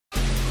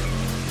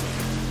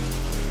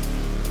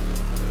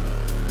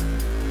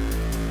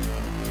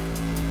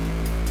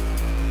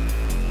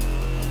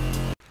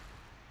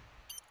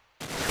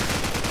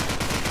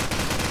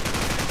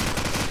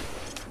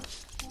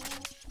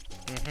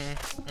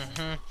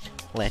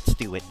Let's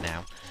do it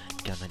now.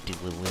 Gonna do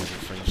a little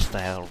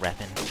freestyle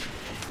rapping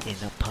in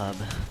a pub.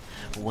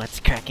 What's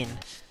cracking?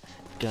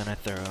 Gonna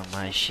throw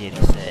my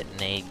shitty set.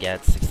 Nade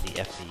got 60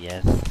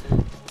 FPS.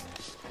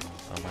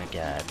 Oh my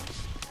god.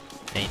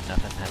 Ain't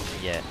nothing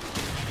happened yet.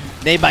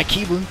 Nade by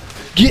Kibu.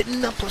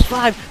 Getting up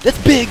 +5.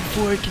 That's big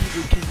for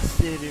Kibu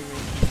considering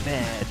he's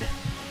bad.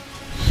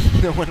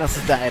 No one else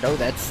has died. Oh,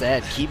 that's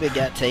sad. Kiba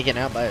got taken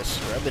out by a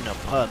scrub in a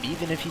pub.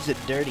 Even if he's a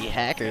dirty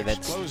hacker,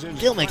 that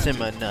still makes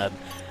him a nub.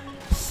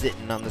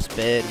 Sitting on this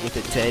bed with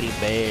a teddy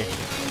bear.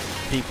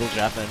 People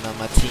dropping on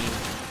my team.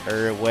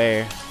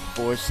 Where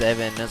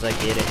 4-7 as I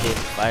get a hit.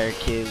 Fire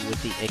kid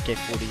with the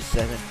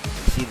AK-47.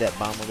 See that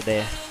bomb over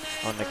there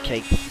on the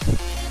cake.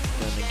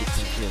 Gonna get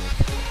some kills.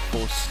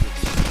 4-6.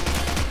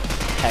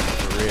 Hacker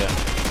for real.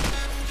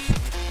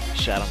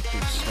 Shot him through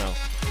the snow.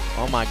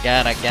 Oh my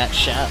god, I got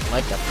shot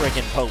like a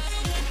freaking pope.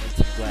 Need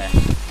some glass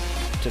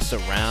to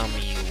surround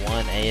me.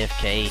 One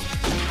AFK.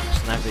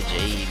 Sniper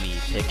JV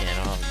picking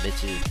off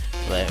bitches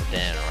left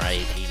and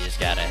right. He just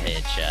got a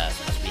headshot.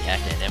 Must be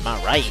hacking. Am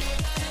I right?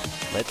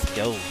 Let's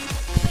go.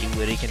 See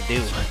what he can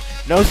do.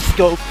 No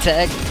scope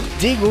tag.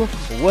 Deagle,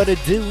 what a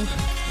do.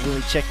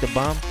 Really check the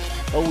bomb.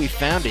 Oh, we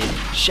found it.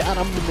 Shot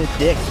him in the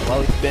dick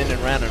while he's spinning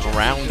around and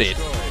around it.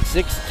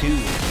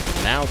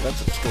 6-2. Now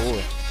that's a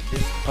score.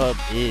 This pub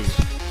is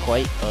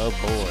quite a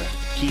bore.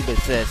 Kiba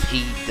says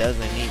he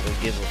doesn't even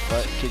give a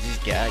fuck cause he's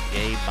got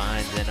gay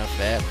binds and a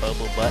fat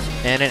bubble butt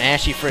and an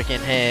ashy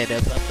freaking head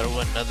as I throw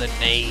another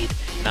nade.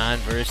 9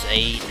 versus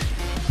 8.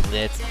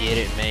 Let's get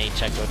it, man.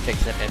 Checo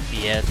takes that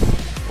FPS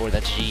or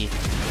that G.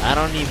 I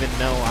don't even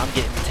know. I'm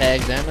getting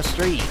tagged down the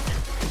street.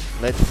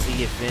 Let's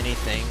see if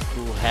anything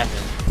cool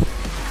happens.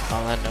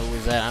 All I know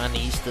is that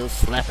Ani's still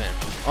slapping.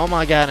 Oh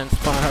my god, in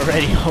spawn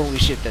already. Holy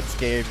shit, that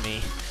scared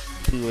me.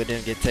 2 of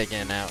them get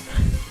taken out.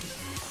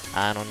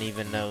 I don't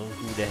even know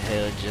who the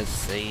hell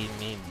just saved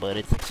me, but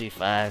it's a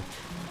 2-5.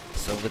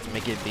 So let's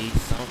make it be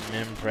something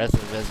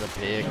impressive as I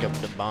pick up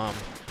the bomb.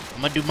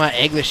 I'm gonna do my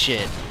eggless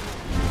shit.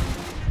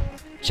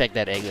 Check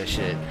that eggless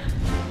shit.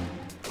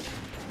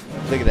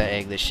 Look at that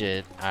eggless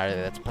shit. Alright,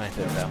 that's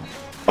planted though.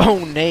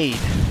 Oh, nade!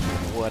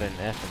 What an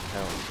effing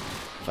hell.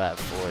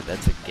 5-4,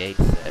 that's a gay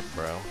set,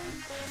 bro.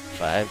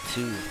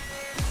 5-2.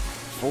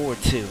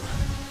 4-2.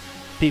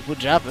 People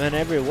dropping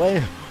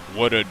everywhere.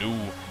 What a do.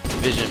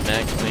 Vision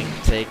Max Wing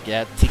take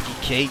out Tiki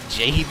K.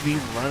 JB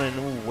running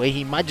away.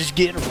 He might just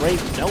get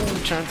raped. No,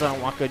 turns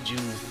on Waka Ju.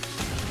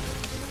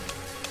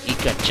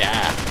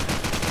 Ikacha.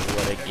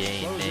 What a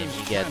gay name.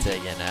 He got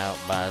taken out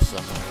by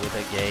someone with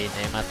a gay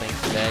name. I think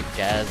that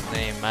guy's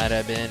name might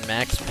have been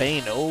Max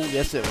Payne. Oh,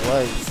 yes it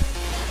was.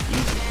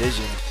 Easy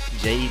Vision.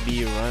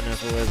 JB running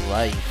for his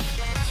life.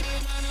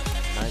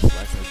 Nice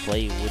license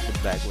play with the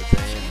backwards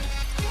hand.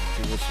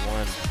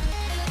 2-1.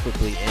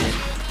 Quickly in.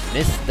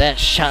 Missed that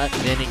shot,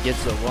 then he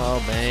gets a wall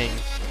bang.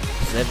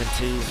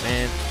 7-2,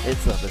 man,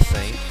 it's all the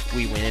same.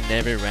 We win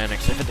every round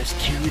except for this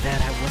 2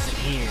 that I wasn't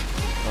here.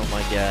 Oh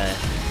my god.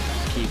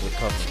 Keyword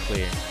caught me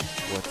clear.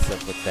 What's up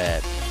with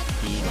that?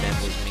 He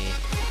remembers me.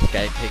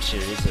 Sky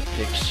picture is a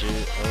picture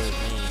of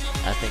me.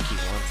 I think he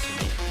wants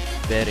me.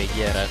 Better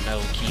yet, I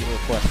know. Keyword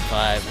 +5.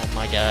 Oh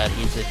my god,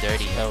 he's a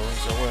dirty hoe.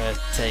 Zora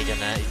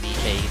taking that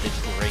BK the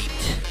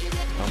Great.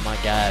 Oh my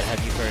god,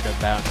 have you heard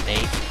about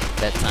Nate?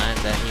 That time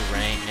that he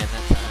rang and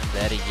that time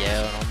that he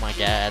yelled. Oh my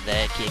god,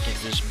 that kid can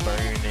just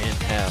burn in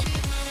hell.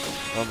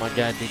 Oh my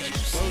god, did you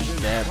see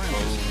that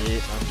bullet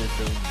under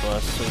the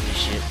bus? Holy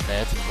shit,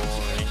 that's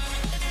boring.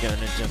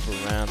 Gonna jump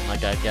around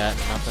like I got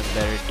nothing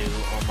better to do.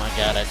 Oh my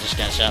god, I just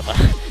got shot by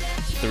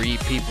 3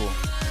 people.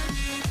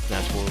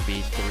 That's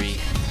 4v3.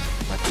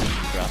 My team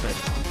dropping.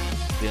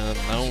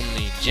 Feeling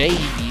lonely.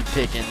 JV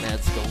picking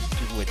that scope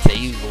to a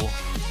table.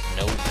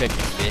 No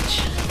picking,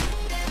 bitch.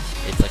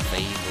 It's like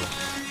Fable.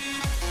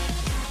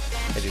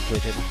 Have you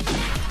played him?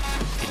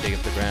 You can dig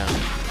up the ground.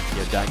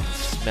 Your dog can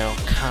smell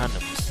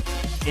condoms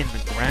in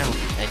the ground.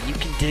 And you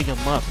can dig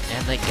them up.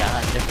 And they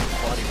got different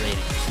quality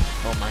ratings.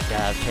 Oh my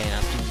god,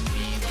 Chaos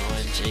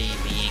 2v1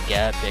 JV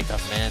got picked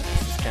off, man.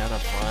 This is kind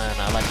of fun.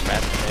 I like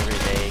rapping every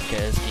day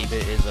because Kiba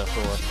is a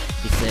whore.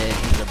 He said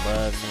he's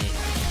above me.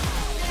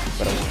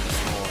 But I want to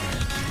snore.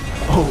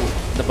 Oh,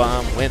 the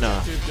bomb went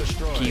off.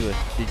 Kiba,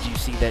 did you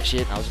see that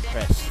shit? I was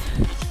impressed.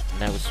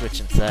 Now we're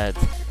switching sides.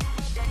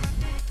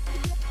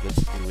 Let's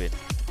do it.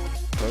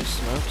 Pro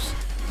smokes?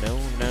 No,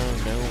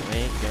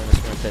 ain't gonna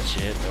smoke that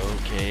shit.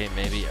 Okay,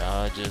 maybe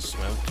I'll just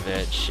smoke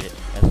that shit.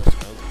 As I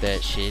smoke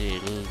that shit,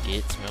 it'll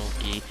get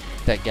smoky.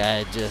 That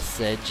guy just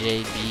said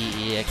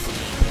JBEXE.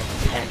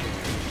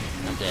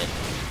 I'm dead.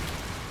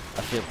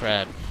 I feel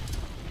proud.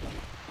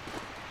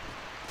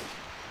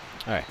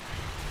 Alright.